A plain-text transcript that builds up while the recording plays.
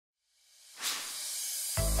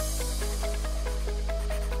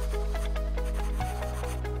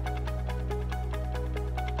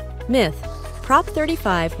Myth: Prop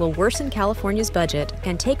 35 will worsen California's budget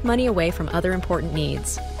and take money away from other important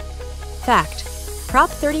needs. Fact: Prop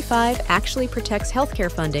 35 actually protects healthcare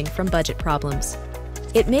funding from budget problems.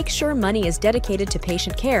 It makes sure money is dedicated to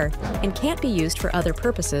patient care and can't be used for other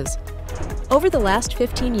purposes. Over the last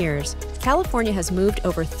 15 years, California has moved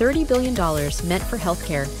over $30 billion meant for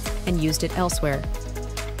healthcare and used it elsewhere.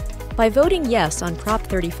 By voting yes on Prop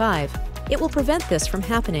 35, it will prevent this from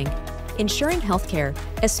happening, ensuring healthcare,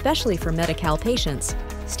 especially for Medi-Cal patients,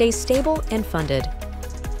 stays stable and funded.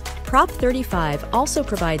 Prop 35 also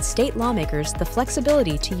provides state lawmakers the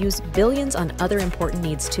flexibility to use billions on other important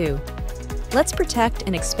needs too. Let's protect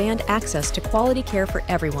and expand access to quality care for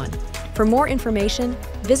everyone. For more information,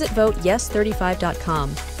 visit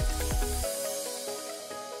voteyes35.com.